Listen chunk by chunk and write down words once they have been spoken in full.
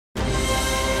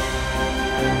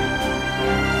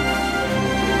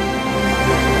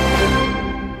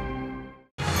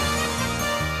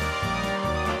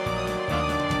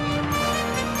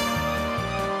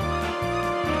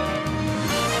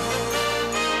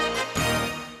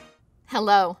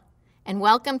Hello, and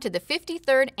welcome to the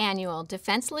 53rd Annual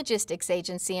Defense Logistics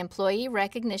Agency Employee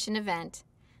Recognition Event.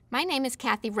 My name is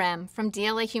Kathy Rem from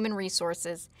DLA Human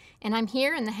Resources, and I'm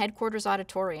here in the headquarters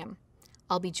auditorium.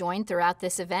 I'll be joined throughout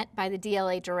this event by the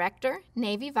DLA Director,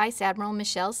 Navy Vice Admiral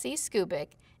Michelle C.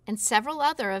 Skubic, and several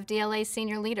other of DLA's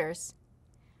senior leaders.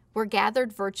 We're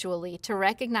gathered virtually to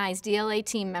recognize DLA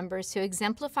team members who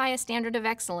exemplify a standard of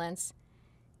excellence.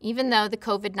 Even though the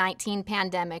COVID-19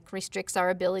 pandemic restricts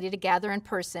our ability to gather in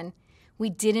person, we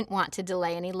didn't want to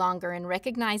delay any longer in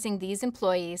recognizing these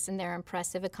employees and their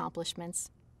impressive accomplishments.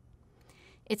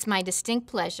 It's my distinct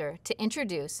pleasure to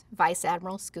introduce Vice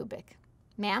Admiral Skubic.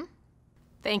 Ma'am?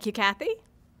 Thank you, Kathy.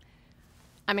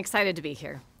 I'm excited to be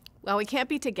here. While we can't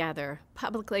be together,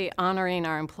 publicly honoring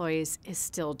our employees is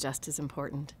still just as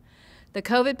important. The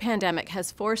COVID pandemic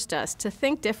has forced us to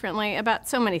think differently about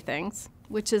so many things,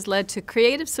 which has led to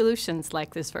creative solutions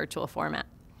like this virtual format.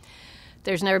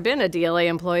 There's never been a DLA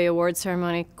Employee Award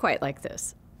ceremony quite like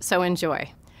this, so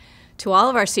enjoy. To all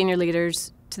of our senior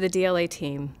leaders, to the DLA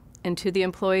team, and to the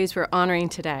employees we're honoring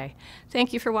today,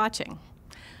 thank you for watching.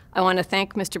 I want to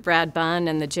thank Mr. Brad Bunn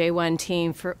and the J1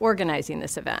 team for organizing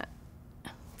this event.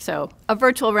 So, a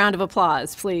virtual round of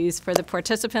applause, please, for the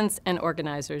participants and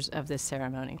organizers of this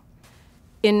ceremony.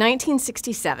 In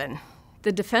 1967,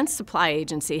 the Defense Supply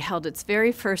Agency held its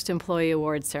very first employee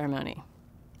award ceremony.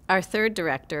 Our third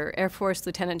director, Air Force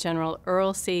Lieutenant General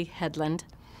Earl C. Headland,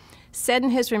 said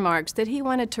in his remarks that he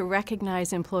wanted to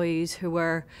recognize employees who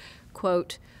were,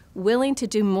 quote, willing to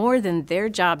do more than their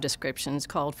job descriptions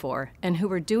called for and who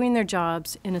were doing their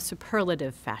jobs in a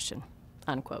superlative fashion,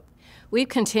 unquote. We've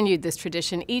continued this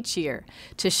tradition each year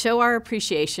to show our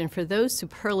appreciation for those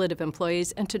superlative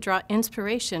employees and to draw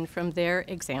inspiration from their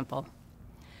example.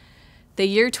 The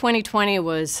year 2020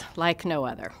 was like no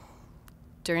other.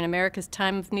 During America's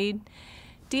time of need,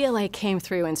 DLA came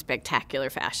through in spectacular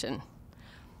fashion.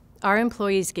 Our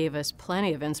employees gave us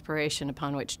plenty of inspiration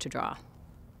upon which to draw.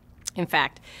 In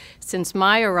fact, since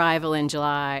my arrival in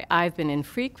July, I've been in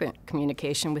frequent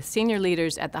communication with senior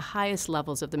leaders at the highest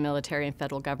levels of the military and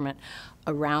federal government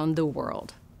around the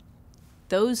world.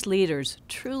 Those leaders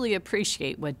truly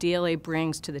appreciate what DLA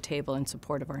brings to the table in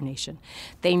support of our nation.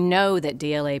 They know that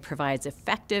DLA provides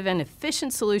effective and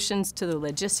efficient solutions to the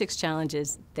logistics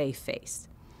challenges they face.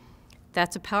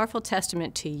 That's a powerful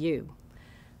testament to you,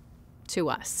 to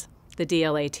us, the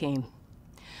DLA team.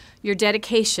 Your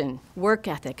dedication, work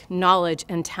ethic, knowledge,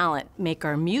 and talent make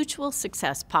our mutual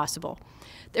success possible.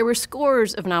 There were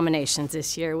scores of nominations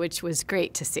this year, which was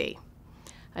great to see.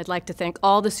 I'd like to thank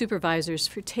all the supervisors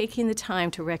for taking the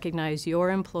time to recognize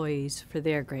your employees for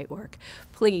their great work.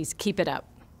 Please keep it up.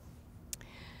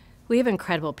 We have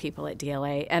incredible people at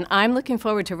DLA, and I'm looking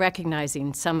forward to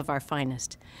recognizing some of our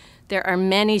finest. There are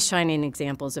many shining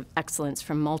examples of excellence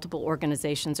from multiple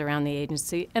organizations around the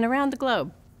agency and around the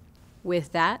globe.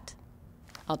 With that,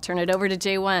 I'll turn it over to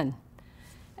J1.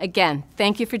 Again,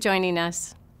 thank you for joining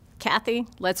us. Kathy,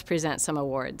 let's present some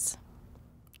awards.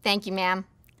 Thank you, ma'am.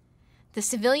 The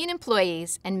civilian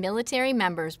employees and military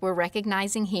members we're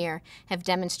recognizing here have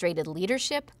demonstrated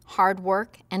leadership, hard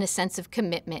work, and a sense of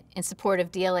commitment in support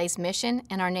of DLA's mission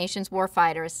and our nation's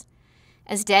warfighters.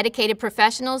 As dedicated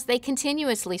professionals, they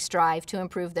continuously strive to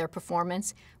improve their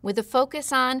performance with a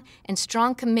focus on and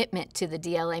strong commitment to the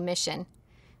DLA mission.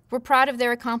 We're proud of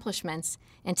their accomplishments,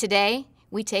 and today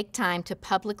we take time to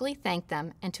publicly thank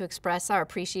them and to express our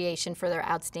appreciation for their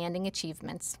outstanding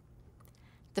achievements.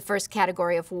 The first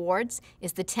category of awards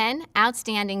is the 10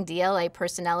 Outstanding DLA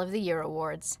Personnel of the Year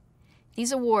Awards.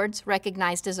 These awards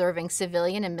recognize deserving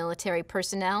civilian and military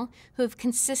personnel who have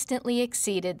consistently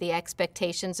exceeded the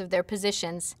expectations of their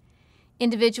positions.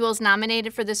 Individuals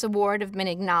nominated for this award have been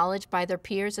acknowledged by their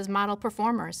peers as model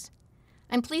performers.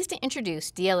 I'm pleased to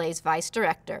introduce DLA's Vice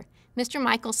Director, Mr.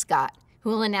 Michael Scott, who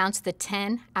will announce the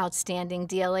 10 outstanding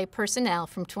DLA personnel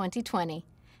from 2020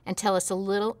 and tell us a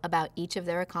little about each of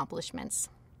their accomplishments.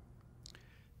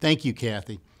 Thank you,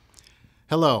 Kathy.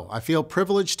 Hello, I feel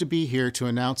privileged to be here to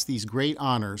announce these great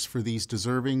honors for these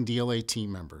deserving DLA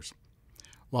team members.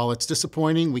 While it's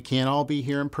disappointing we can't all be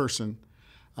here in person,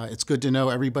 it's good to know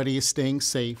everybody is staying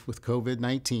safe with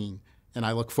COVID-19, and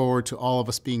I look forward to all of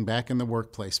us being back in the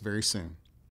workplace very soon.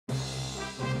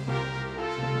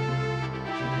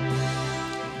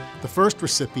 The first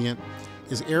recipient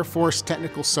is Air Force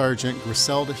Technical Sergeant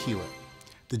Griselda Hewitt,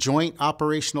 the Joint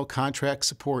Operational Contract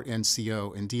Support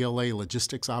NCO in DLA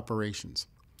Logistics Operations.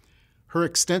 Her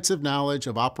extensive knowledge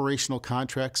of operational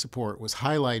contract support was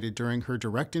highlighted during her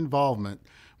direct involvement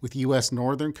with U.S.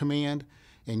 Northern Command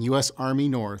and U.S. Army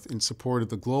North in support of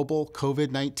the global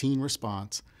COVID-19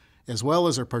 response as well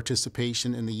as her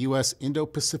participation in the U.S.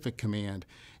 Indo-Pacific Command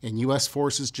and U.S.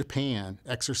 Forces Japan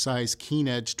Exercise Keen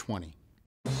Edge 20.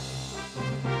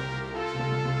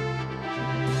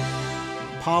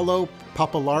 Paolo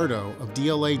Papalardo of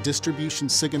DLA Distribution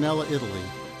Sigonella, Italy,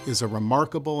 is a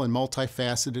remarkable and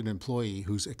multifaceted employee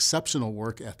whose exceptional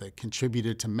work ethic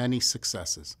contributed to many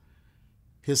successes.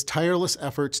 His tireless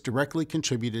efforts directly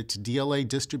contributed to DLA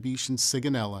Distribution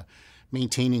Sigonella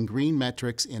maintaining green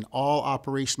metrics in all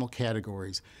operational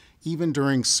categories, even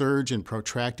during surge and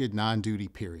protracted non-duty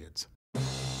periods.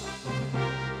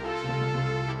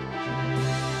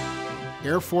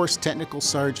 Air Force Technical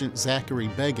Sergeant Zachary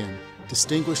Begin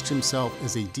distinguished himself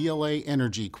as a DLA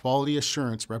Energy Quality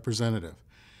Assurance representative.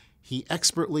 He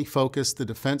expertly focused the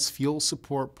Defense Fuel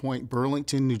Support Point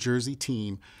Burlington, New Jersey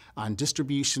team on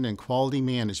distribution and quality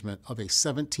management of a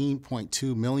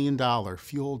 $17.2 million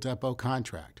fuel depot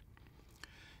contract.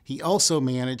 He also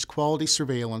managed quality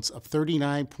surveillance of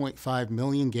 39.5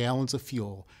 million gallons of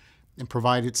fuel and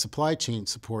provided supply chain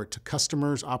support to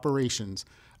customers' operations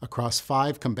across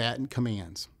 5 combatant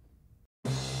commands.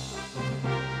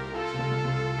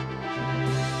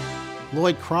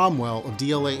 Lloyd Cromwell of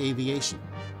DLA Aviation.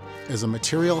 As a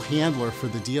material handler for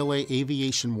the DLA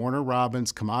Aviation Warner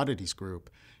Robins Commodities Group,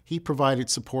 he provided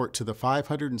support to the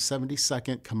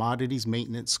 572nd Commodities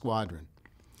Maintenance Squadron.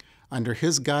 Under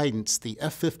his guidance, the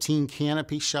F-15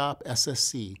 Canopy Shop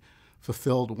SSC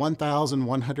fulfilled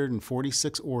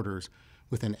 1,146 orders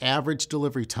with an average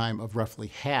delivery time of roughly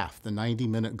half the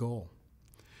 90-minute goal.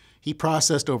 He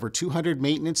processed over 200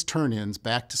 maintenance turn-ins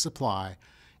back to supply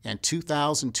and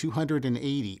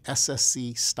 2,280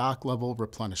 SSC stock-level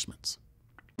replenishments.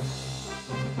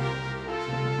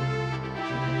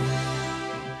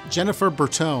 Jennifer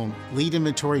Bertone, Lead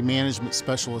Inventory Management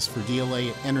Specialist for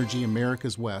DLA at Energy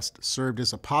Americas West, served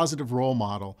as a positive role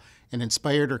model and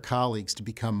inspired her colleagues to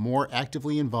become more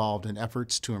actively involved in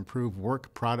efforts to improve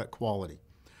work product quality.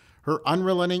 Her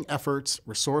unrelenting efforts,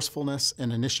 resourcefulness,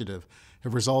 and initiative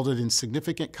have resulted in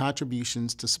significant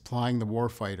contributions to supplying the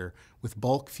warfighter with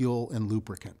bulk fuel and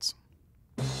lubricants.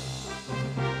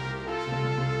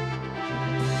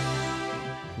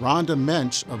 Rhonda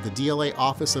Mensch of the DLA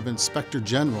Office of Inspector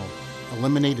General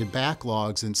eliminated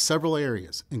backlogs in several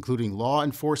areas, including law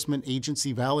enforcement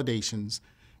agency validations,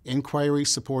 inquiries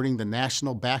supporting the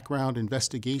National Background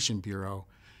Investigation Bureau,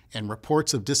 and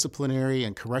reports of disciplinary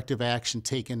and corrective action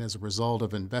taken as a result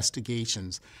of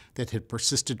investigations that had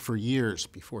persisted for years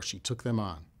before she took them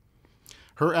on.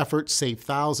 Her efforts saved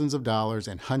thousands of dollars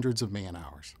and hundreds of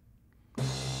man-hours.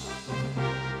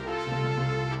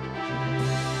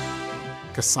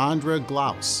 Cassandra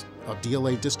Glaus of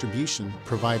DLA Distribution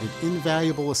provided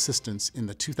invaluable assistance in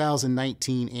the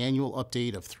 2019 annual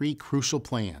update of 3 crucial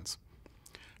plans: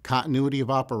 continuity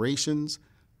of operations,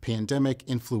 pandemic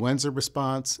influenza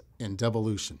response, and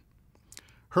devolution.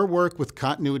 Her work with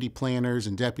continuity planners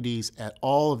and deputies at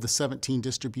all of the 17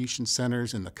 distribution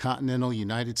centers in the continental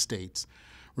United States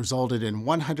resulted in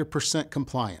 100%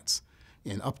 compliance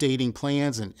in updating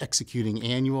plans and executing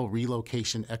annual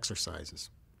relocation exercises.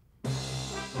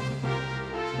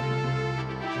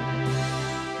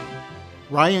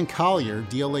 Ryan Collier,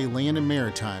 DLA Land and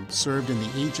Maritime, served in the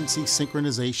Agency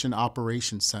Synchronization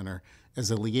Operations Center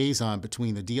as a liaison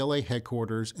between the DLA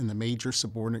headquarters and the major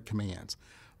subordinate commands,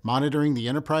 monitoring the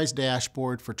enterprise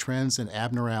dashboard for trends and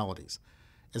abnormalities.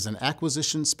 As an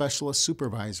acquisition specialist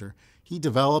supervisor, he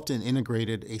developed and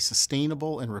integrated a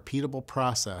sustainable and repeatable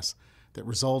process that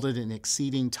resulted in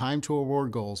exceeding time to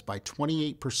award goals by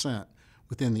 28%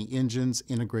 within the engine's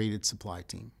integrated supply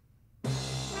team.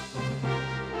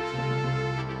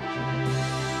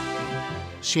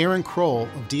 Sharon Kroll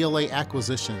of DLA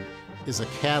Acquisition is a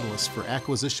catalyst for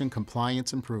acquisition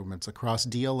compliance improvements across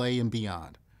DLA and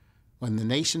beyond. When the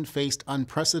nation faced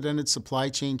unprecedented supply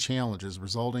chain challenges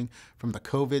resulting from the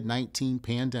COVID-19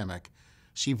 pandemic,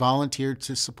 she volunteered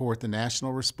to support the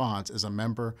national response as a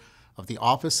member of the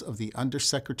Office of the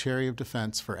Undersecretary of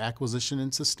Defense for Acquisition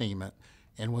and Sustainment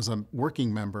and was a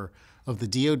working member of the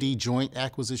DoD Joint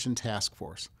Acquisition Task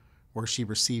Force, where she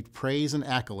received praise and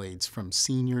accolades from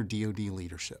senior DoD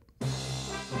leadership.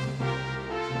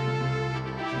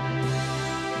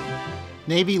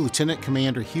 Navy Lieutenant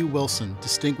Commander Hugh Wilson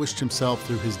distinguished himself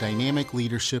through his dynamic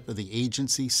leadership of the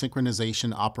Agency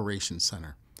Synchronization Operations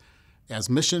Center. As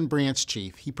Mission Branch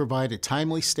Chief, he provided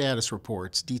timely status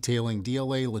reports detailing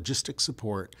DLA logistics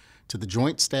support to the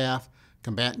Joint Staff,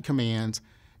 combatant commands,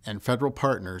 and federal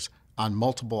partners on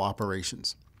multiple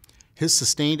operations. His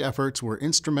sustained efforts were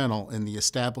instrumental in the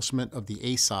establishment of the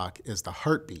ASOC as the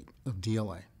heartbeat of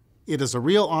DLA. It is a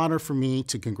real honor for me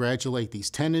to congratulate these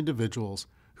 10 individuals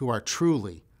who are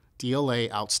truly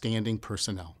DLA Outstanding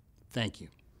Personnel. Thank you.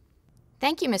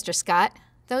 Thank you, Mr. Scott.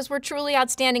 Those were truly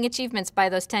outstanding achievements by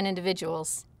those 10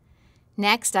 individuals.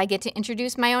 Next, I get to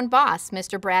introduce my own boss,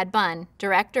 Mr. Brad Bunn,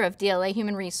 Director of DLA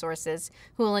Human Resources,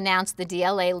 who will announce the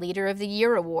DLA Leader of the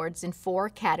Year Awards in 4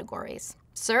 categories.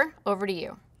 Sir, over to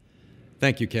you.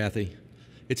 Thank you, Kathy.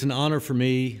 It's an honor for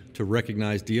me to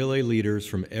recognize DLA leaders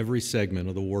from every segment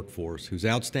of the workforce whose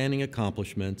outstanding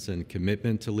accomplishments and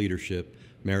commitment to leadership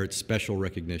merit special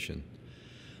recognition.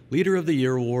 Leader of the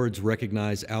Year Awards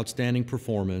recognize outstanding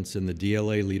performance in the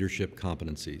DLA leadership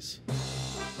competencies.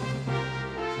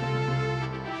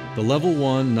 The Level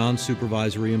 1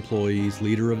 Non-Supervisory Employees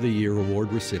Leader of the Year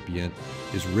Award recipient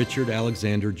is Richard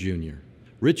Alexander, Jr.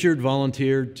 Richard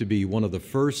volunteered to be one of the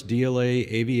first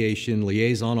DLA Aviation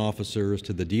Liaison Officers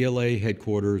to the DLA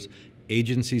Headquarters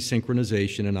Agency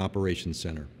Synchronization and Operations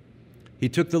Center. He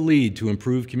took the lead to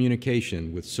improve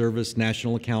communication with service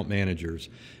national account managers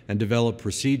and develop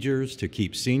procedures to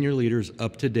keep senior leaders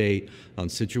up to date on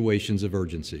situations of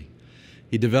urgency.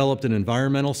 He developed an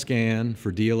environmental scan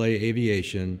for DLA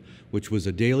Aviation, which was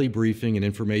a daily briefing and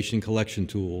information collection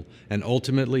tool and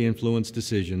ultimately influenced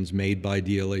decisions made by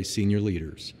DLA senior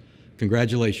leaders.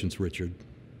 Congratulations, Richard.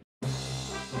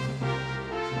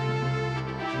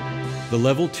 The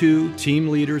Level 2 Team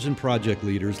Leaders and Project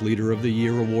Leaders Leader of the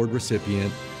Year Award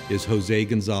recipient is Jose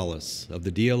Gonzalez of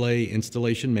the DLA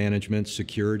Installation Management,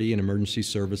 Security, and Emergency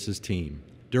Services team.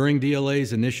 During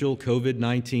DLA's initial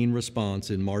COVID-19 response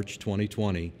in March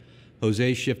 2020,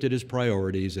 Jose shifted his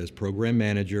priorities as program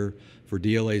manager for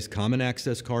DLA's Common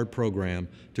Access Card program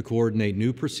to coordinate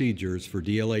new procedures for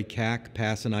DLA CAC,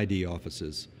 Pass, and ID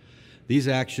offices. These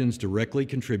actions directly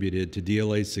contributed to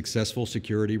DLA's successful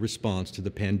security response to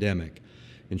the pandemic,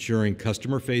 ensuring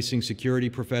customer-facing security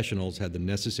professionals had the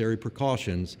necessary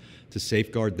precautions to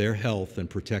safeguard their health and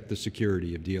protect the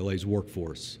security of DLA's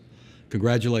workforce.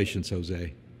 Congratulations,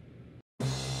 Jose.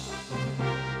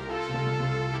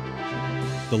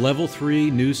 The Level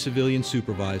 3 New Civilian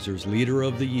Supervisors Leader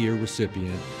of the Year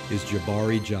recipient is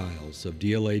Jabari Giles of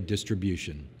DLA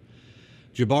Distribution.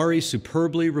 Jabari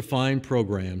superbly refined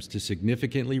programs to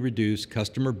significantly reduce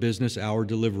customer business hour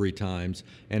delivery times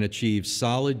and achieve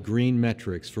solid green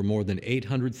metrics for more than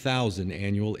 800,000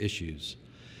 annual issues.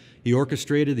 He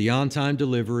orchestrated the on-time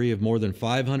delivery of more than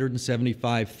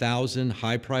 575,000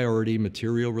 high-priority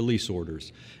material release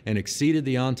orders and exceeded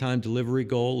the on-time delivery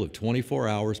goal of 24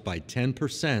 hours by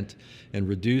 10% and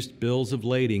reduced bills of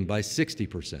lading by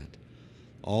 60%.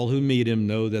 All who meet him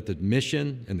know that the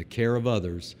mission and the care of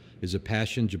others is a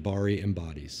passion Jabari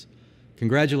embodies.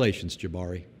 Congratulations,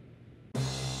 Jabari.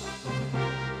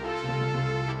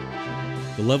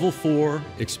 The Level 4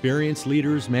 Experienced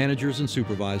Leaders, Managers, and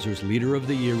Supervisors Leader of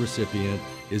the Year recipient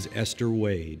is Esther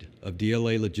Wade of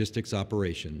DLA Logistics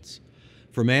Operations.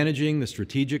 For managing the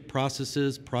strategic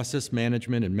processes, process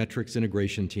management, and metrics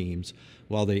integration teams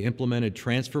while they implemented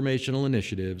transformational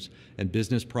initiatives and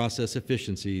business process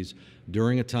efficiencies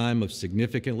during a time of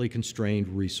significantly constrained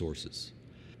resources.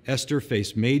 Esther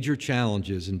faced major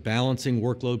challenges in balancing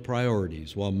workload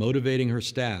priorities while motivating her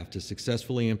staff to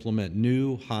successfully implement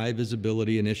new,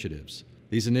 high-visibility initiatives.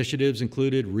 These initiatives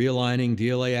included realigning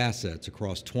DLA assets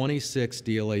across 26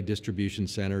 DLA distribution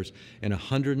centers and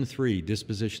 103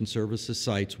 disposition services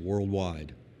sites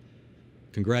worldwide.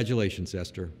 Congratulations,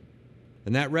 Esther.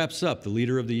 And that wraps up the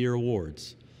Leader of the Year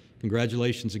Awards.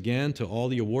 Congratulations again to all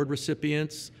the award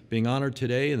recipients being honored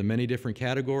today in the many different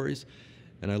categories.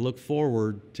 And I look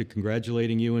forward to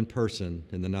congratulating you in person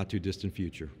in the not-too-distant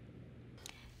future.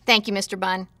 Thank you, Mr.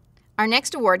 Bunn. Our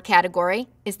next award category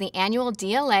is the annual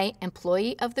DLA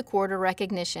Employee of the Quarter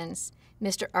recognitions.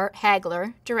 Mr. Art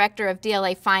Hagler, Director of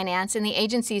DLA Finance and the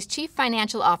agency's Chief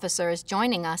Financial Officer, is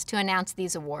joining us to announce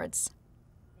these awards.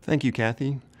 Thank you,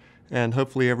 Kathy. And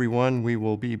hopefully, everyone, we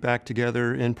will be back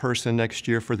together in person next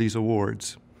year for these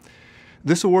awards.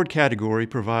 This award category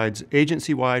provides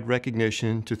agency-wide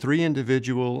recognition to 3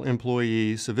 individual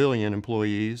employees, civilian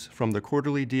employees, from the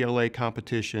quarterly DLA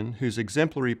competition whose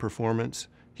exemplary performance,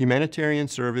 humanitarian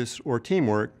service, or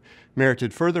teamwork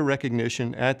merited further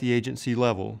recognition at the agency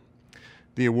level.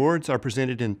 The awards are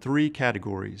presented in 3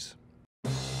 categories.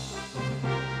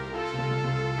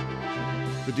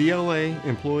 The DLA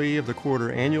Employee of the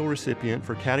Quarter annual recipient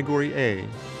for Category A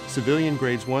civilian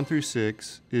grades 1 through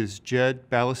 6, is Jed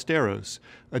Ballesteros,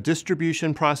 a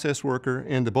distribution process worker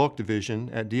in the bulk division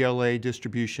at DLA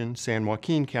Distribution, San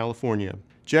Joaquin, California.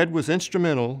 Jed was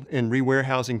instrumental in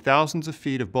re-warehousing thousands of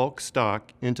feet of bulk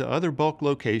stock into other bulk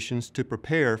locations to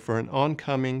prepare for an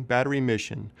oncoming battery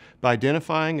mission by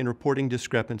identifying and reporting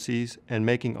discrepancies and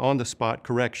making on-the-spot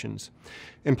corrections.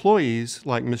 Employees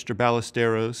like Mr.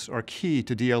 Ballesteros are key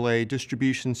to DLA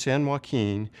Distribution San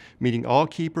Joaquin meeting all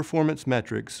key performance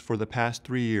metrics for the past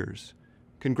 3 years.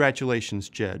 Congratulations,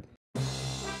 Jed.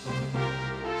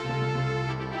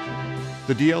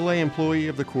 The DLA Employee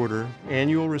of the Quarter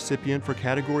annual recipient for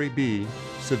Category B,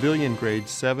 civilian grades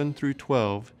 7 through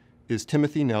 12, is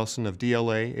Timothy Nelson of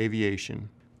DLA Aviation.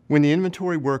 When the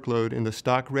inventory workload in the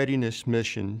stock readiness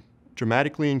mission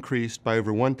dramatically increased by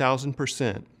over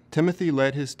 1,000%, Timothy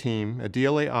led his team at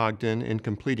DLA Ogden in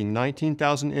completing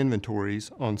 19,000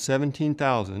 inventories on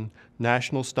 17,000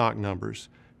 national stock numbers,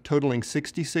 totaling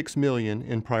 $66 million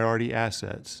in priority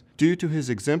assets. Due to his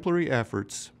exemplary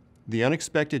efforts, the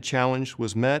unexpected challenge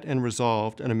was met and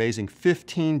resolved an amazing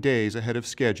 15 days ahead of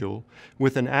schedule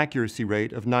with an accuracy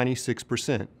rate of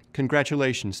 96%.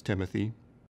 Congratulations, Timothy.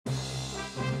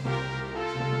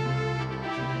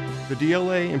 The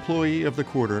DLA Employee of the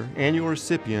Quarter annual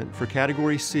recipient for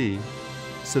Category C,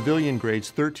 civilian grades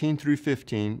 13 through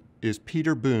 15, is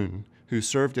Peter Boone, who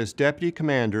served as Deputy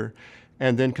Commander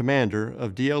and then Commander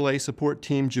of DLA Support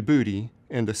Team Djibouti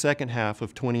in the second half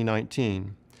of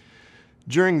 2019.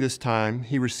 During this time,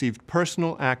 he received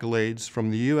personal accolades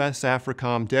from the U.S.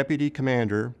 AFRICOM Deputy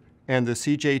Commander and the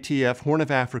CJTF Horn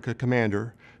of Africa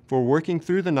Commander for working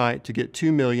through the night to get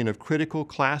 2 million of critical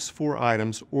Class 4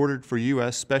 items ordered for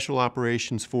U.S. Special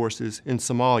Operations Forces in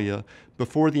Somalia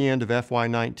before the end of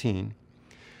FY19.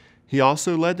 He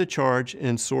also led the charge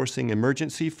in sourcing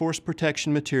emergency force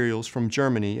protection materials from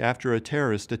Germany after a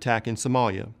terrorist attack in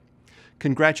Somalia.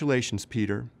 Congratulations,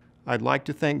 Peter. I'd like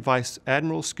to thank Vice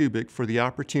Admiral Skubik for the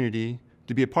opportunity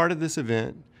to be a part of this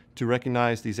event to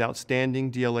recognize these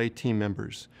outstanding DLA team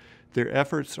members. Their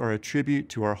efforts are a tribute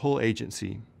to our whole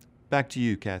agency. Back to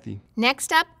you, Kathy.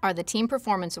 Next up are the Team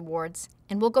Performance Awards,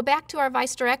 and we'll go back to our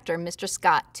Vice Director, Mr.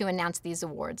 Scott, to announce these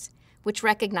awards, which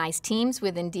recognize teams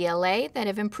within DLA that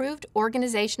have improved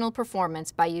organizational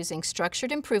performance by using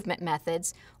structured improvement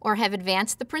methods or have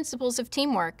advanced the principles of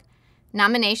teamwork.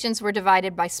 Nominations were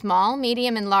divided by small,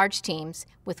 medium, and large teams,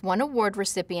 with one award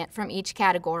recipient from each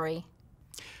category.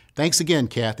 Thanks again,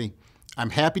 Kathy.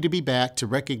 I'm happy to be back to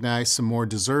recognize some more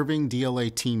deserving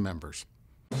DLA team members.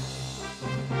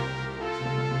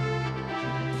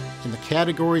 In the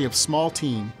category of small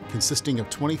team, consisting of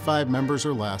 25 members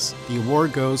or less, the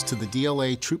award goes to the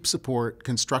DLA Troop Support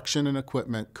Construction and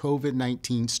Equipment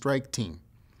COVID-19 Strike Team.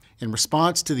 In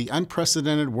response to the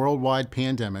unprecedented worldwide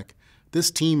pandemic, this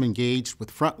team engaged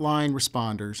with frontline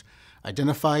responders,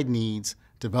 identified needs,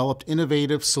 developed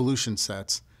innovative solution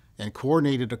sets, and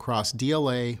coordinated across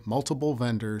DLA, multiple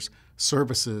vendors,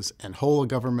 services, and whole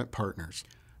government partners.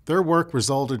 Their work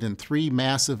resulted in 3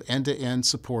 massive end-to-end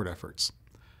support efforts: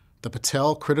 the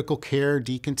Patel Critical Care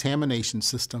Decontamination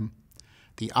System,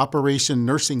 the Operation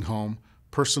Nursing Home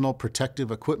Personal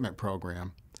Protective Equipment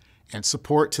Program, and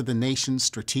support to the nation's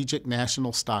Strategic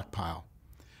National Stockpile.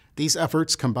 These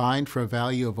efforts combined for a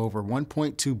value of over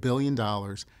 $1.2 billion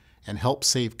and helped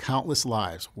save countless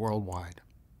lives worldwide.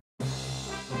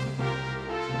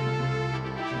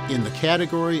 In the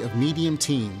category of medium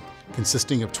team,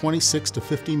 consisting of 26 to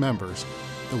 50 members,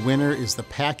 the winner is the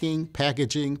Packing,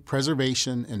 Packaging,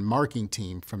 Preservation, and Marking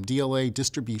Team from DLA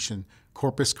Distribution,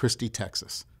 Corpus Christi,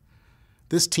 Texas.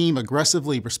 This team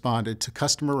aggressively responded to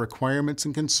customer requirements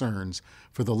and concerns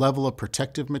for the level of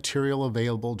protective material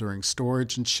available during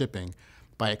storage and shipping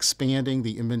by expanding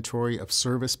the inventory of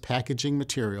service packaging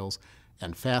materials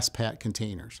and fast-pack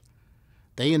containers.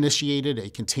 They initiated a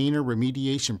container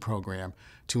remediation program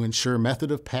to ensure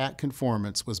method of pack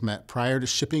conformance was met prior to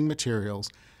shipping materials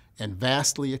and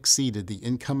vastly exceeded the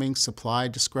incoming supply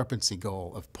discrepancy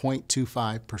goal of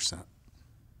 0.25%.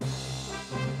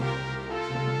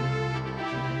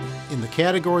 In the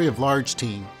category of large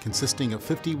team, consisting of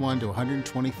 51 to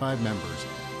 125 members,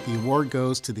 the award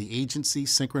goes to the Agency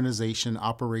Synchronization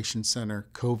Operations Center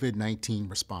COVID-19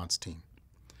 Response Team.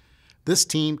 This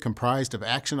team, comprised of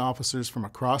action officers from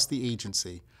across the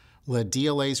agency, led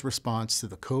DLA's response to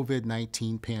the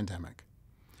COVID-19 pandemic.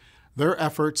 Their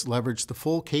efforts leveraged the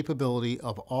full capability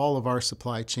of all of our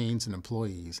supply chains and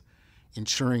employees,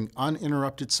 ensuring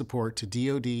uninterrupted support to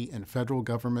DoD and federal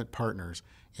government partners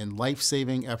in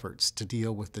life-saving efforts to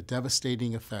deal with the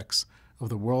devastating effects of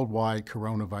the worldwide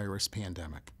coronavirus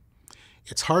pandemic.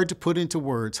 It's hard to put into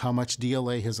words how much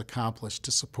DLA has accomplished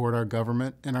to support our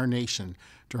government and our nation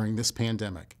during this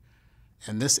pandemic.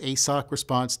 And this ASOC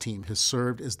response team has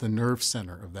served as the nerve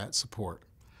center of that support.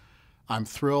 I'm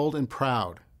thrilled and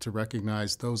proud to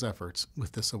recognize those efforts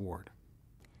with this award.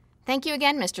 Thank you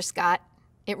again, Mr. Scott.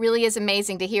 It really is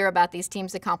amazing to hear about these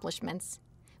teams' accomplishments.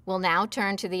 We'll now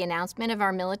turn to the announcement of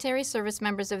our Military Service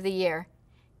Members of the Year.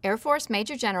 Air Force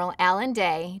Major General Alan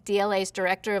Day, DLA's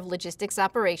Director of Logistics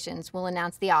Operations, will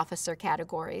announce the officer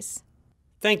categories.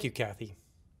 Thank you, Kathy.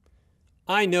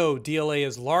 I know DLA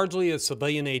is largely a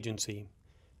civilian agency,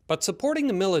 but supporting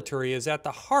the military is at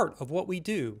the heart of what we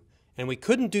do, and we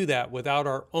couldn't do that without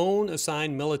our own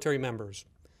assigned military members.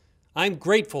 I'm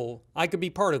grateful I could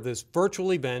be part of this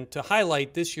virtual event to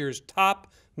highlight this year's top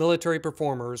military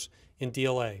performers in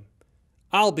DLA.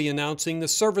 I'll be announcing the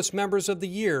Service Members of the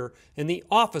Year in the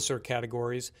officer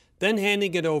categories, then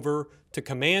handing it over to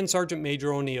Command Sergeant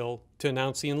Major O'Neill to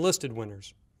announce the enlisted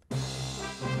winners.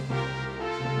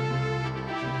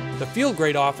 The Field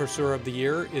Grade Officer of the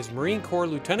Year is Marine Corps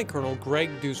Lieutenant Colonel Greg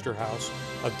Dusterhouse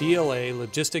of DLA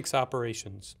Logistics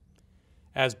Operations.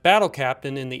 As Battle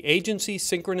Captain in the Agency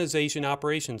Synchronization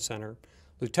Operations Center,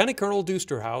 Lieutenant Colonel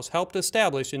Dusterhouse helped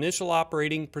establish initial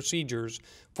operating procedures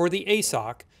for the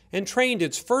ASOC and trained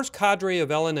its first cadre of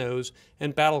LNOs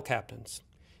and battle captains.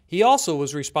 He also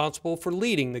was responsible for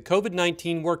leading the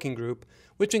COVID-19 working group,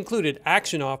 which included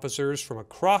action officers from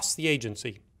across the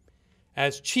agency.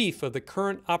 As chief of the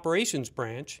current operations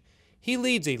branch, he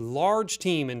leads a large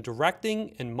team in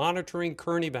directing and monitoring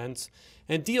current events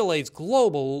and DLA's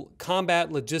global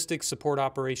combat logistics support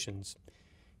operations.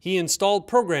 He installed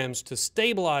programs to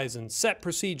stabilize and set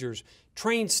procedures,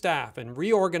 train staff, and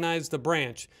reorganize the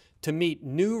branch to meet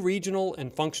new regional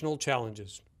and functional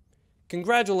challenges.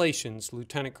 Congratulations,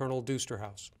 Lieutenant Colonel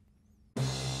Dusterhouse.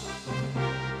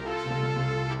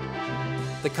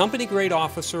 The Company Grade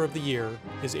Officer of the Year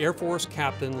is Air Force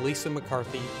Captain Lisa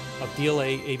McCarthy of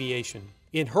DLA Aviation.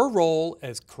 In her role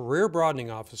as Career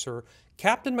Broadening Officer,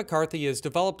 Captain McCarthy has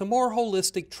developed a more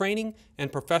holistic training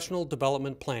and professional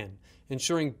development plan,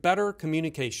 ensuring better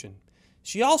communication.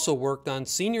 She also worked on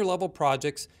senior-level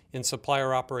projects in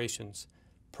supplier operations.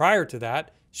 Prior to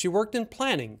that, she worked in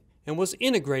planning and was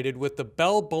integrated with the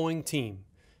Bell Boeing team.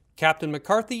 Captain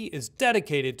McCarthy is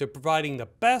dedicated to providing the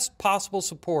best possible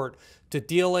support to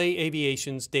DLA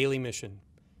Aviation's daily mission.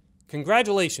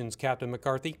 Congratulations, Captain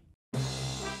McCarthy.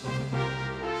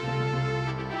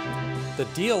 The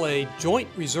DLA Joint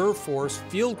Reserve Force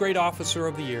Field Grade Officer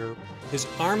of the Year is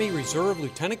Army Reserve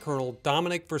Lieutenant Colonel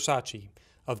Dominic Versace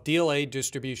of DLA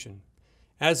Distribution.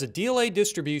 As the DLA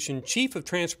Distribution Chief of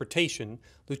Transportation,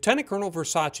 Lieutenant Colonel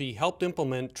Versace helped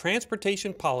implement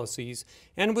transportation policies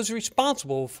and was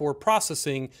responsible for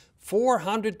processing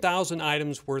 400,000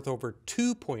 items worth over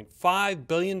 $2.5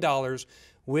 billion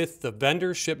with the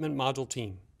Vendor Shipment Module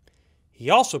team. He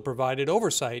also provided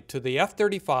oversight to the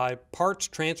F-35 Parts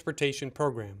Transportation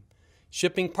Program,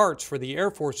 shipping parts for the Air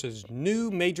Force's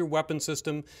new major weapon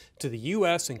system to the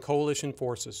U.S. and coalition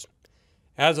forces.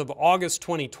 As of August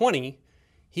 2020,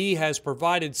 he has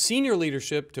provided senior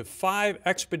leadership to 5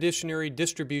 expeditionary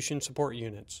distribution support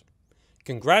units.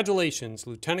 Congratulations,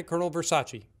 Lieutenant Colonel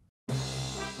Versace.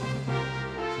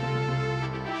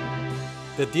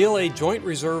 The DLA Joint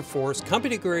Reserve Force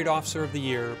Company Grade Officer of the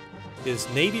Year is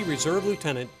Navy Reserve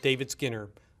Lieutenant David Skinner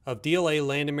of DLA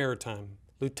Land and Maritime.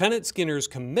 Lieutenant Skinner's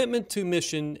commitment to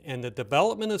mission and the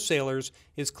development of sailors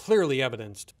is clearly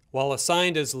evidenced. While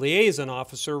assigned as liaison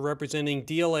officer representing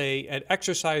DLA at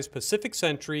Exercise Pacific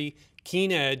Sentry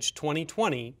Keen Edge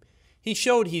 2020, he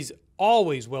showed he's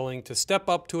always willing to step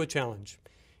up to a challenge.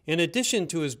 In addition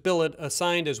to his billet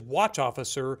assigned as Watch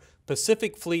Officer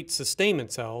Pacific Fleet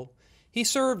Sustainment Cell, he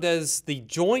served as the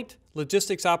Joint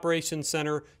Logistics Operations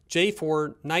Center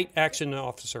J4 Night Action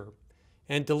Officer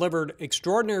and delivered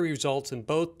extraordinary results in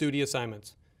both duty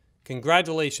assignments.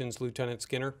 Congratulations, Lieutenant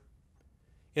Skinner.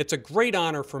 It's a great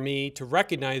honor for me to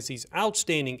recognize these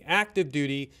outstanding active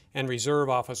duty and reserve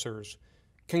officers.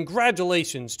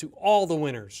 Congratulations to all the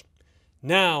winners.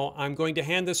 Now I'm going to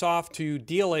hand this off to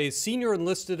DLA's Senior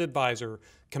Enlisted Advisor,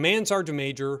 Command Sergeant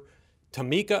Major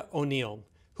Tamika O'Neill,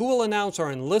 who will announce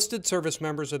our Enlisted Service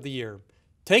Members of the Year.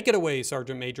 Take it away,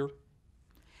 Sergeant Major.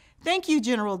 Thank you,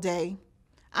 General Day.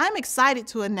 I'm excited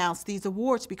to announce these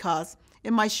awards because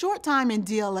in my short time in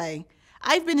DLA,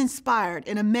 I've been inspired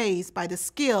and amazed by the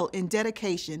skill and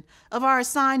dedication of our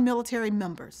assigned military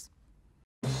members.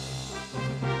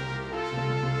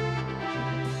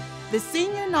 The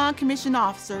Senior Non-Commissioned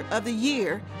Officer of the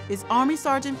Year is Army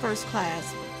Sergeant First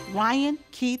Class Ryan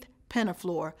Keith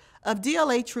Penaflor of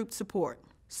DLA Troop Support.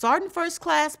 Sergeant First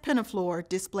Class Pinaflor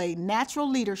displayed natural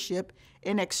leadership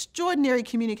and extraordinary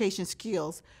communication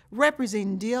skills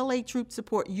representing DLA Troop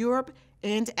Support Europe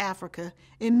and Africa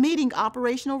in meeting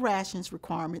operational rations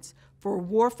requirements for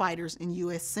warfighters in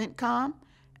U.S. CENTCOM,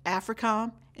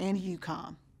 AFRICOM, and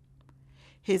EUCOM.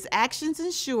 His actions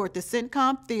ensured the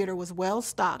CENTCOM theater was well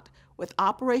stocked with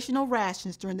operational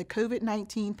rations during the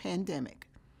COVID-19 pandemic.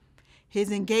 His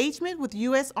engagement with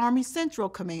U.S. Army Central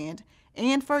Command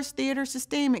and 1st Theater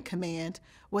Sustainment Command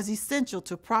was essential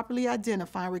to properly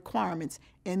identifying requirements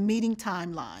and meeting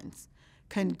timelines.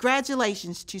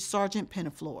 Congratulations to Sergeant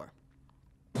Pinaflor.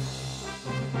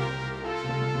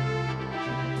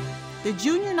 The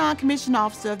Junior Non-Commissioned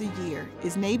Officer of the Year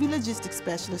is Navy Logistics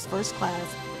Specialist First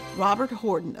Class Robert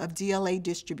Horton of DLA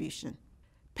Distribution.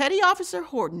 Petty Officer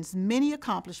Horton's many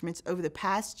accomplishments over the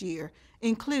past year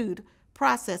include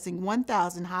processing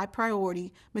 1,000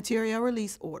 high-priority material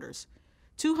release orders,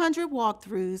 200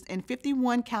 walkthroughs, and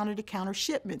 51 counter-to-counter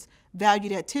shipments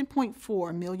valued at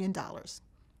 $10.4 million.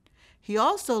 He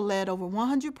also led over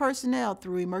 100 personnel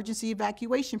through emergency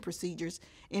evacuation procedures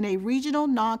in a regional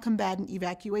non-combatant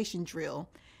evacuation drill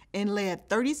and led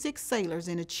 36 sailors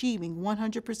in achieving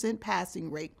 100%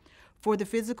 passing rate for the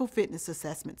physical fitness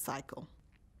assessment cycle.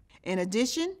 In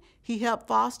addition, he helped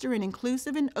foster an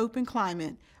inclusive and open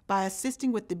climate by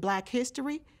assisting with the Black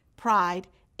History, Pride,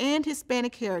 and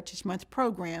Hispanic Heritage Month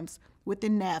programs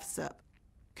within NAVSUP.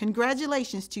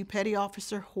 Congratulations to Petty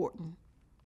Officer Horton.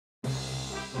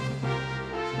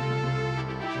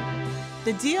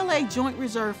 The DLA Joint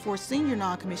Reserve Force Senior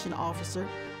Non-Commissioned Officer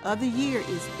of the Year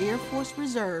is Air Force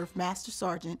Reserve Master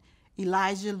Sergeant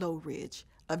Elijah Lowridge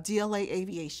of DLA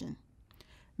Aviation.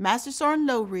 Master Sergeant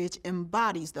Lowridge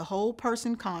embodies the whole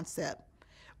person concept,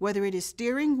 whether it is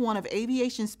steering one of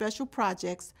aviation's special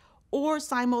projects or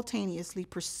simultaneously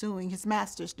pursuing his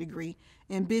master's degree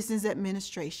in business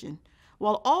administration,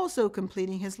 while also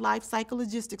completing his Life Cycle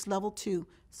Logistics Level 2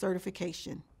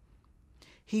 certification.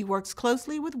 He works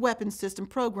closely with weapons system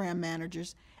program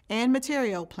managers and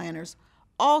material planners,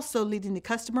 also leading the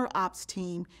customer ops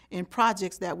team in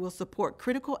projects that will support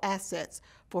critical assets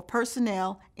for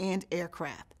personnel and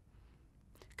aircraft.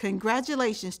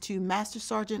 Congratulations to Master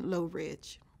Sergeant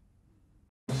Lowridge.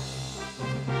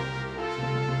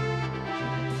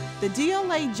 The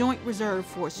DLA Joint Reserve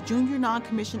Force Junior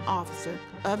Non-Commissioned Officer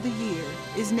of the Year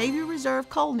is Navy Reserve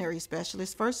Culinary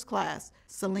Specialist First Class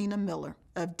Selena Miller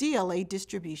of DLA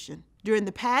Distribution. During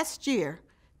the past year,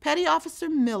 Petty Officer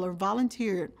Miller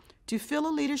volunteered to fill a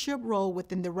leadership role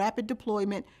within the Rapid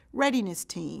Deployment Readiness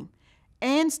Team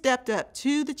and stepped up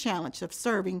to the challenge of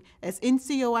serving as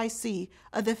NCOIC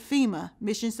of the FEMA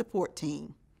Mission Support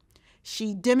Team.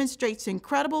 She demonstrates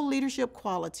incredible leadership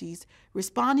qualities,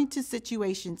 responding to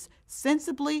situations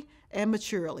sensibly and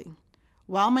maturely,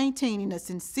 while maintaining a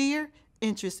sincere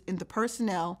interest in the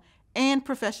personnel and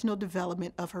professional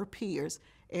development of her peers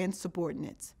and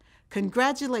subordinates.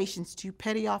 Congratulations to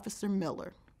Petty Officer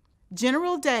Miller.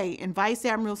 General Day and Vice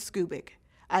Admiral Skubik,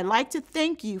 I'd like to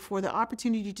thank you for the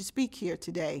opportunity to speak here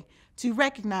today to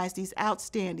recognize these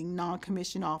outstanding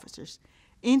non-commissioned officers.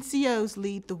 NCOs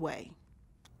lead the way.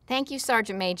 Thank you,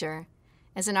 Sergeant Major.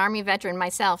 As an Army veteran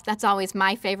myself, that's always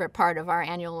my favorite part of our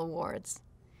annual awards.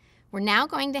 We're now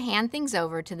going to hand things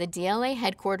over to the DLA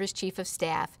Headquarters Chief of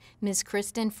Staff, Ms.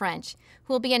 Kristen French,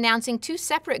 who will be announcing two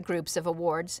separate groups of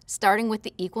awards, starting with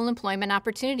the Equal Employment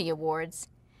Opportunity Awards.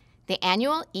 The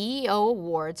annual EEO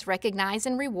Awards recognize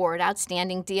and reward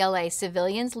outstanding DLA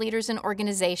civilians, leaders, and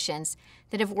organizations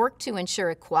that have worked to ensure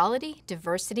equality,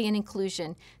 diversity, and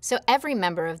inclusion so every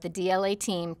member of the DLA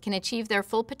team can achieve their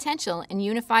full potential and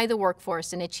unify the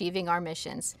workforce in achieving our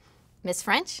missions. Ms.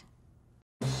 French?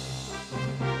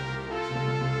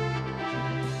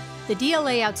 The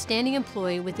DLA Outstanding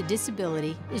Employee with a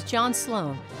Disability is John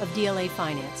Sloan of DLA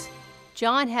Finance.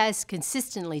 John has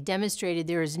consistently demonstrated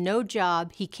there is no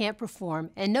job he can't perform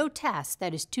and no task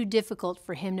that is too difficult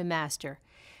for him to master.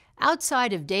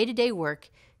 Outside of day-to-day work,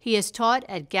 he has taught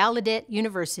at Gallaudet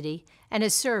University and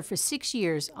has served for 6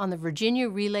 years on the Virginia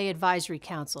Relay Advisory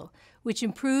Council, which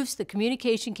improves the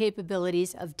communication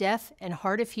capabilities of deaf and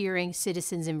hard of hearing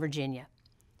citizens in Virginia.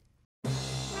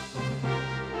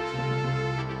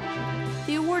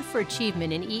 The award for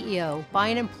achievement in EEO by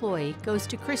an employee goes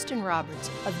to Kristen Roberts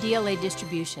of DLA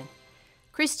Distribution.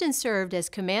 Kristen served as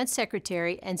Command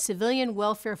Secretary and Civilian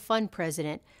Welfare Fund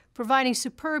President, providing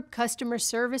superb customer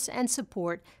service and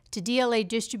support to DLA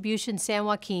Distribution San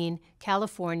Joaquin,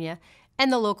 California, and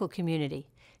the local community.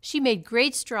 She made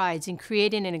great strides in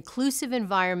creating an inclusive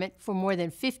environment for more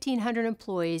than 1,500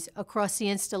 employees across the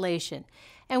installation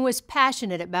and was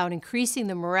passionate about increasing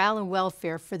the morale and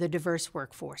welfare for the diverse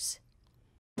workforce.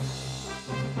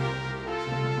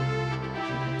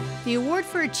 The award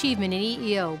for achievement in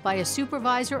EEO by a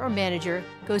supervisor or manager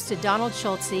goes to Donald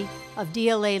Schultze of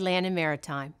DLA Land and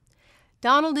Maritime.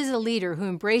 Donald is a leader who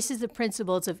embraces the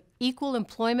principles of equal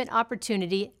employment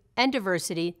opportunity and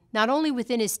diversity, not only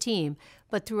within his team,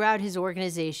 but throughout his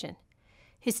organization.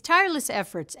 His tireless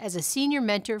efforts as a senior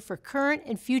mentor for current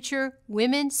and future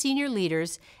women senior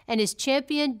leaders and his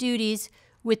championed duties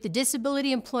with the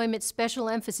Disability Employment Special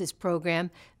Emphasis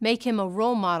Program make him a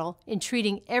role model in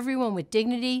treating everyone with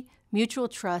dignity, mutual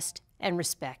trust, and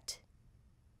respect.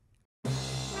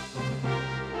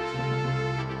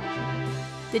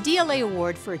 The DLA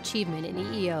Award for Achievement in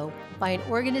EEO by an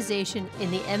organization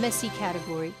in the MSC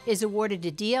category is awarded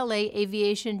to DLA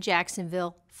Aviation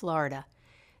Jacksonville, Florida.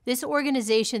 This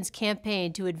organization's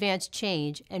campaign to advance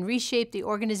change and reshape the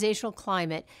organizational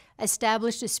climate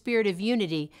established a spirit of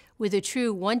unity with a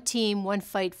true one team, one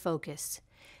fight focus.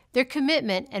 Their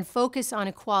commitment and focus on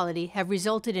equality have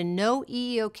resulted in no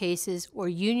EEO cases or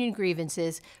union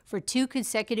grievances for 2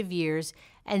 consecutive years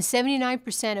and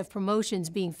 79% of promotions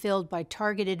being filled by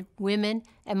targeted women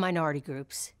and minority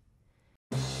groups.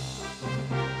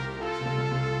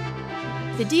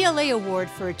 The DLA Award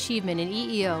for Achievement in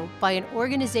EEO by an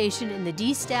organization in the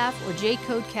D Staff or J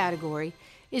Code category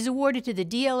is awarded to the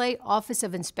DLA Office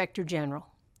of Inspector General.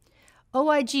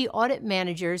 OIG audit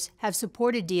managers have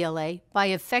supported DLA by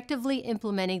effectively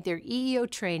implementing their EEO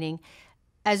training,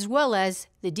 as well as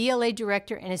the DLA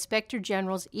Director and Inspector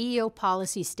General's EEO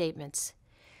policy statements.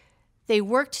 They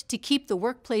worked to keep the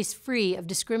workplace free of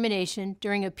discrimination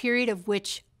during a period of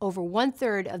which over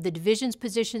 1/3 of the division's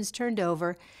positions turned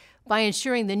over by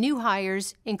ensuring the new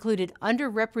hires included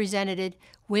underrepresented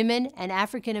women and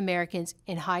African Americans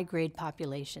in high-grade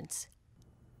populations.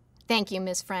 Thank you,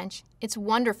 Ms. French. It's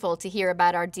wonderful to hear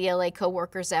about our DLA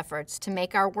coworkers' efforts to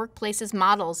make our workplaces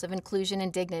models of inclusion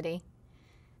and dignity.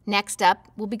 Next up,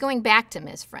 we'll be going back to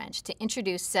Ms. French to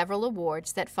introduce several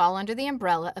awards that fall under the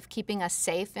umbrella of keeping us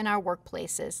safe in our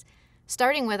workplaces,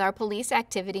 starting with our Police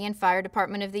Activity and Fire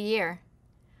Department of the Year.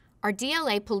 Our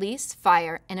DLA police,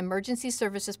 fire, and emergency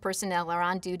services personnel are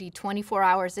on duty 24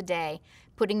 hours a day,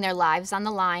 putting their lives on the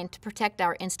line to protect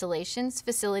our installations,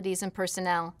 facilities, and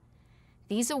personnel.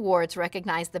 These awards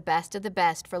recognize the best of the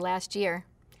best for last year.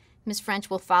 Ms. French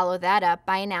will follow that up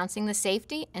by announcing the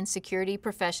Safety and Security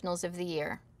Professionals of the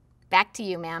Year. Back to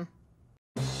you, ma'am.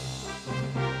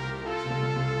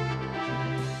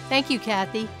 Thank you,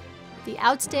 Kathy. The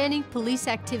Outstanding Police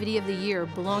Activity of the Year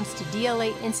belongs to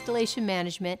DLA Installation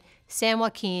Management, San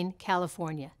Joaquin,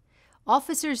 California.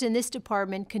 Officers in this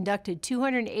department conducted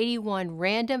 281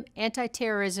 random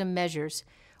anti-terrorism measures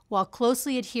while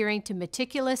closely adhering to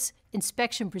meticulous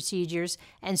inspection procedures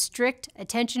and strict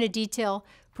attention to detail,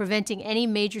 preventing any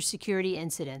major security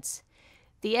incidents.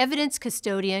 The evidence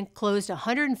custodian closed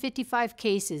 155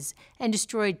 cases and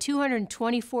destroyed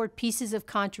 224 pieces of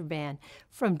contraband,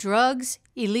 from drugs,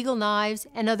 illegal knives,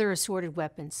 and other assorted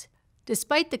weapons.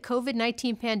 Despite the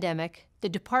COVID-19 pandemic, the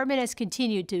department has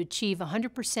continued to achieve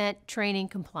 100% training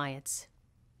compliance.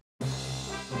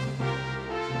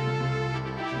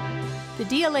 The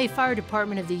DLA Fire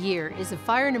Department of the Year is a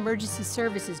Fire and Emergency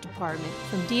Services Department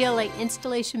from DLA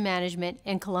Installation Management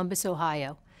in Columbus,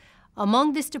 Ohio.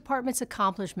 Among this department's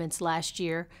accomplishments last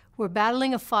year were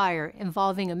battling a fire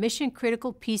involving a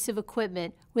mission-critical piece of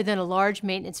equipment within a large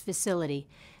maintenance facility,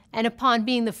 and upon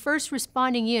being the first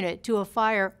responding unit to a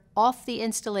fire off the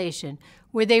installation,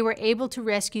 where they were able to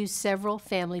rescue several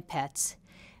family pets.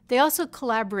 They also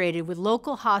collaborated with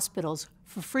local hospitals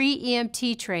for free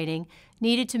EMT training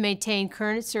needed to maintain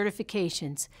current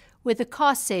certifications, with a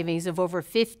cost savings of over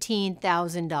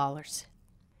 $15,000.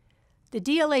 The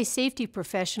DLA Safety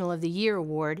Professional of the Year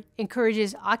Award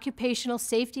encourages occupational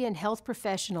safety and health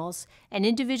professionals and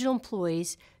individual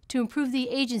employees to improve the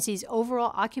agency's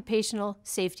overall occupational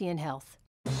safety and health.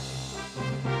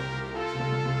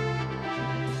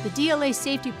 The DLA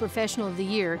Safety Professional of the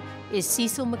Year is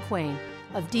Cecil McQuain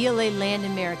of DLA Land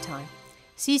and Maritime.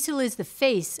 Cecil is the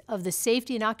face of the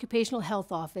Safety and Occupational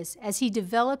Health Office as he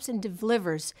develops and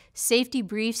delivers safety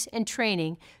briefs and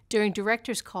training during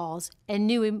director's calls and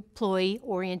new employee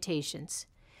orientations.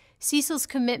 Cecil's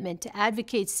commitment to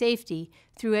advocate safety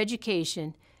through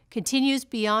education continues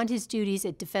beyond his duties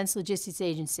at Defense Logistics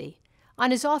Agency. On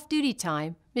his off-duty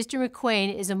time, Mr.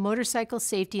 McQuain is a motorcycle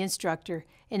safety instructor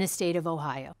in the state of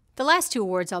Ohio. The last 2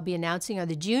 awards I'll be announcing are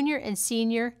the Junior and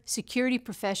Senior Security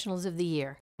Professionals of the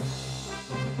Year.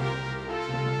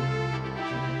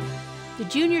 The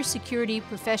Junior Security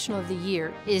Professional of the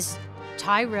Year is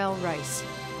Tyrell Rice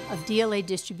of DLA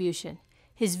Distribution.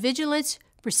 His vigilance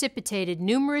precipitated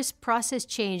numerous process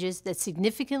changes that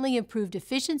significantly improved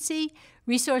efficiency,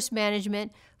 resource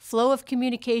management, flow of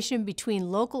communication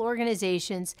between local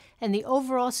organizations, and the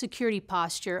overall security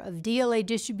posture of DLA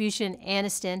distribution in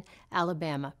Anniston,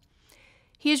 Alabama.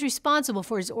 He is responsible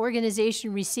for his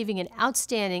organization receiving an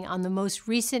outstanding on the most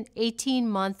recent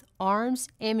 18-month arms,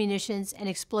 ammunitions, and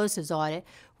explosives audit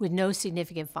with no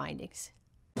significant findings.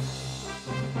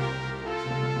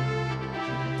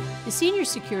 The Senior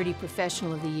Security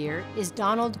Professional of the Year is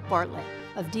Donald Bartlett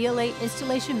of DLA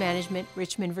Installation Management,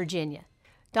 Richmond, Virginia.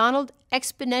 Donald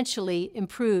exponentially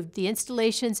improved the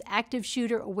installation's active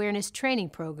shooter awareness training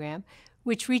program,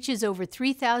 which reaches over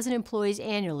 3,000 employees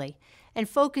annually and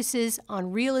focuses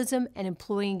on realism and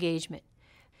employee engagement.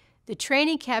 The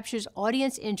training captures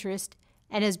audience interest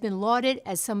and has been lauded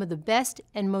as some of the best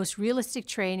and most realistic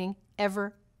training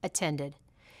ever attended.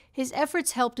 His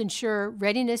efforts helped ensure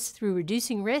readiness through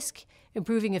reducing risk,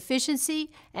 improving efficiency,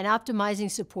 and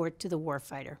optimizing support to the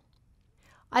warfighter.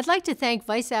 I'd like to thank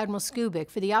Vice Admiral Skubik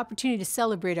for the opportunity to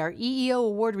celebrate our EEO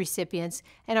award recipients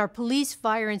and our police,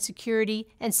 fire, and security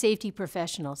and safety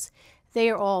professionals. They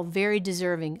are all very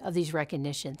deserving of these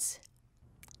recognitions.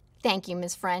 Thank you,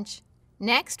 Ms. French.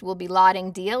 Next, we'll be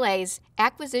lauding DLA's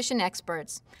acquisition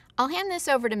experts. I'll hand this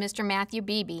over to Mr. Matthew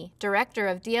Beebe, Director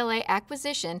of DLA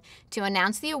Acquisition, to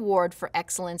announce the award for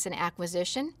excellence in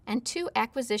acquisition and 2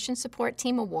 acquisition support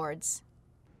team awards.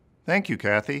 Thank you,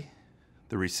 Kathy.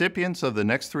 The recipients of the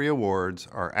next 3 awards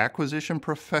are acquisition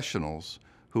professionals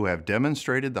who have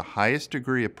demonstrated the highest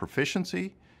degree of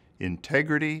proficiency,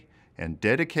 integrity, and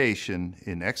dedication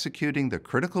in executing the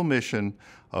critical mission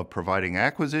of providing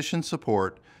acquisition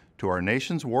support to our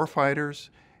nation's warfighters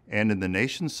and in the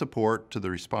nation's support to the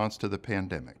response to the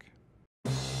pandemic.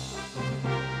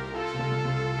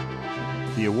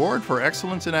 The award for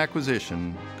excellence in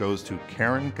acquisition goes to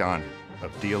Karen Ghani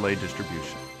of DLA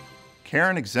Distribution.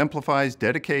 Karen exemplifies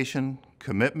dedication,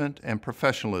 commitment, and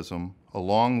professionalism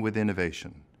along with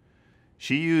innovation.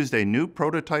 She used a new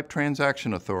prototype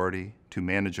transaction authority to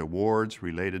manage awards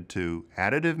related to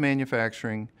additive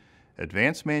manufacturing,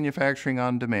 advanced manufacturing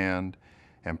on demand,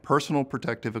 and personal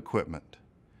protective equipment.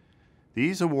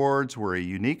 These awards were a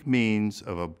unique means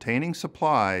of obtaining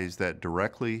supplies that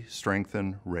directly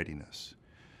strengthen readiness.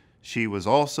 She was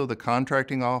also the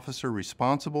contracting officer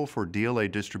responsible for DLA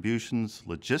Distribution's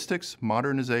Logistics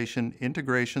Modernization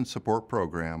Integration Support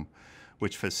Program,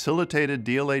 which facilitated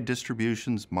DLA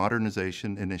Distribution's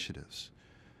modernization initiatives.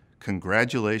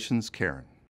 Congratulations, Karen.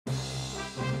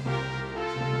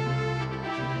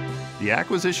 The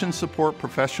Acquisition Support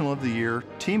Professional of the Year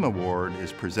Team Award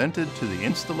is presented to the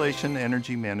Installation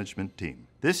Energy Management Team.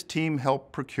 This team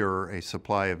helped procure a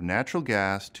supply of natural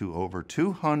gas to over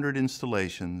 200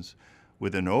 installations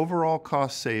with an overall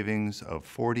cost savings of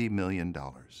 $40 million.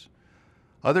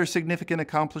 Other significant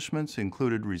accomplishments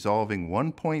included resolving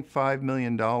 $1.5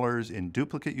 million in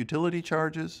duplicate utility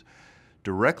charges,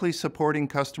 directly supporting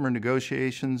customer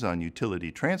negotiations on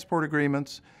utility transport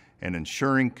agreements, and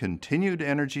ensuring continued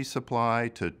energy supply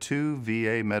to 2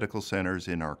 VA medical centers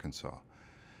in Arkansas.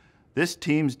 This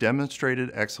team's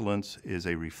demonstrated excellence is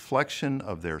a reflection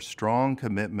of their strong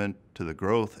commitment to the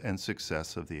growth and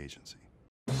success of the agency.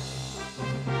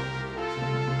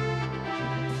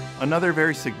 Another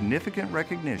very significant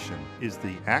recognition is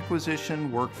the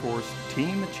Acquisition Workforce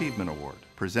Team Achievement Award,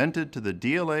 presented to the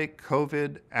DLA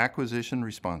COVID Acquisition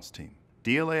Response Team.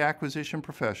 DLA acquisition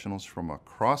professionals from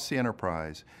across the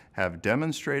enterprise have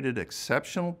demonstrated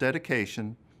exceptional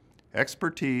dedication,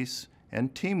 expertise,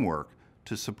 and teamwork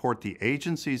to support the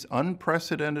agency's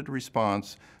unprecedented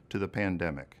response to the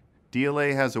pandemic.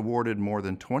 DLA has awarded more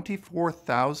than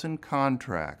 24,000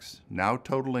 contracts, now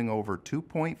totaling over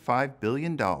 $2.5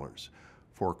 billion,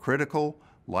 for critical,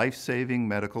 life-saving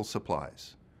medical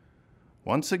supplies.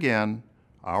 Once again,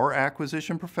 our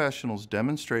acquisition professionals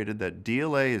demonstrated that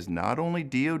DLA is not only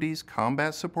DoD's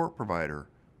combat support provider,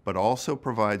 but also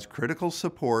provides critical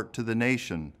support to the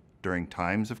nation during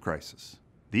times of crisis.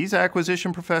 These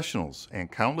acquisition professionals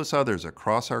and countless others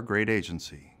across our great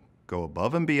agency go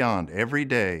above and beyond every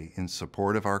day in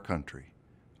support of our country.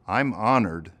 I'm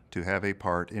honored to have a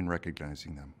part in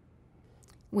recognizing them.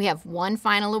 We have one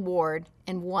final award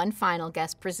and one final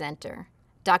guest presenter.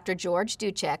 Dr. George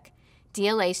Duchek,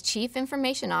 DLA's Chief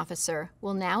Information Officer,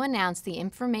 will now announce the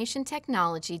Information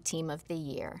Technology Team of the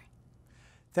Year.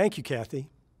 Thank you, Kathy.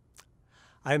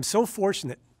 I am so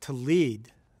fortunate to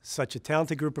lead such a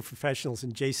talented group of professionals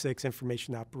in J6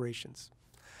 Information Operations.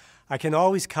 I can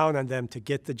always count on them to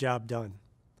get the job done.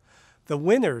 The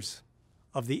winners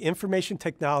of the Information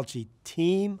Technology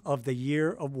Team of the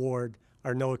Year Award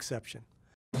are no exception.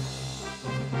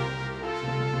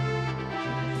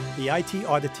 The IT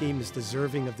audit team is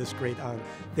deserving of this great honor.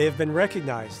 They have been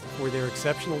recognized for their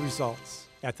exceptional results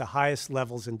at the highest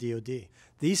levels in DoD.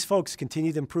 These folks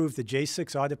continue to improve the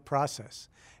J6 audit process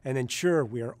and ensure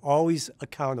we are always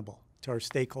accountable to our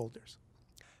stakeholders.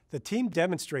 The team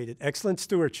demonstrated excellent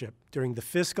stewardship during the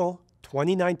fiscal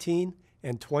 2019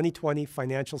 and 2020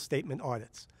 financial statement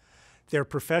audits. Their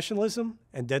professionalism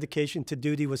and dedication to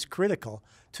duty was critical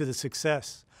to the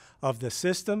success of the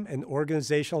system and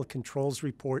organizational controls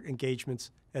report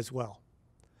engagements as well.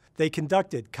 They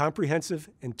conducted comprehensive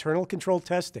internal control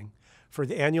testing for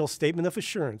the annual Statement of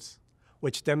Assurance,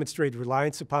 which demonstrated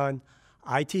reliance upon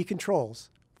IT controls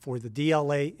for the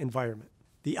DLA environment.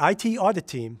 The IT audit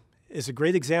team is a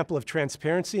great example of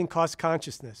transparency and cost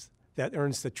consciousness that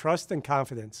earns the trust and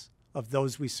confidence of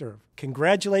those we serve.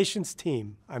 Congratulations,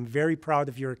 team. I'm very proud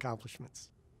of your accomplishments.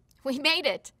 We made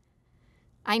it.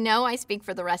 I know I speak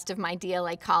for the rest of my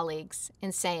DLA colleagues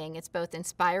in saying it's both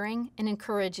inspiring and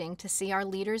encouraging to see our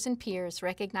leaders and peers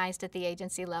recognized at the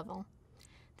agency level.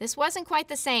 This wasn't quite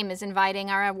the same as inviting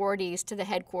our awardees to the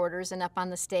headquarters and up on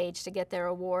the stage to get their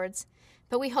awards,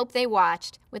 but we hope they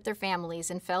watched with their families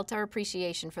and felt our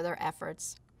appreciation for their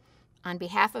efforts. On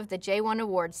behalf of the J1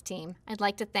 Awards team, I'd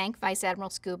like to thank Vice Admiral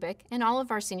Skubik and all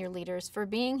of our senior leaders for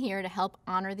being here to help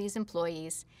honor these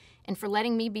employees and for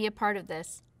letting me be a part of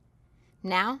this.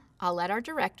 Now, I'll let our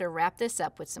director wrap this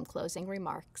up with some closing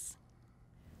remarks.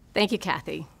 Thank you,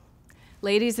 Kathy.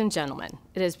 Ladies and gentlemen,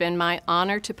 it has been my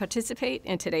honor to participate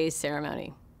in today's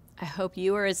ceremony. I hope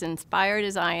you are as inspired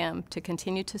as I am to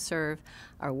continue to serve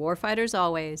our warfighters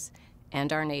always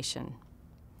and our nation.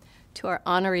 To our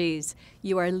honorees,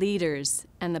 you are leaders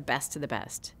and the best of the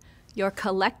best. Your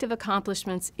collective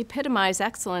accomplishments epitomize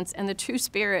excellence and the true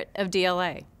spirit of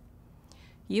DLA.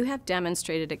 You have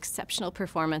demonstrated exceptional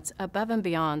performance above and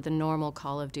beyond the normal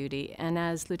call of duty, and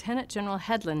as Lieutenant General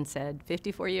Hedlund said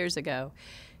 54 years ago,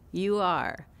 you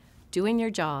are doing your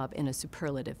job in a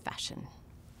superlative fashion.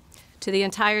 To the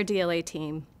entire DLA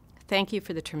team, thank you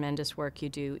for the tremendous work you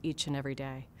do each and every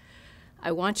day.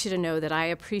 I want you to know that I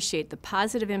appreciate the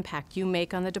positive impact you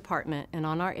make on the department and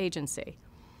on our agency.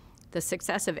 The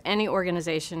success of any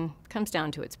organization comes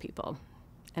down to its people.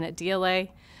 And at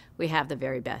DLA, we have the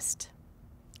very best.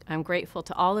 I'm grateful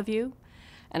to all of you,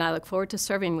 and I look forward to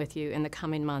serving with you in the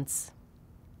coming months.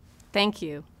 Thank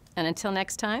you, and until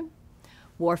next time,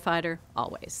 warfighter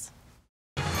always.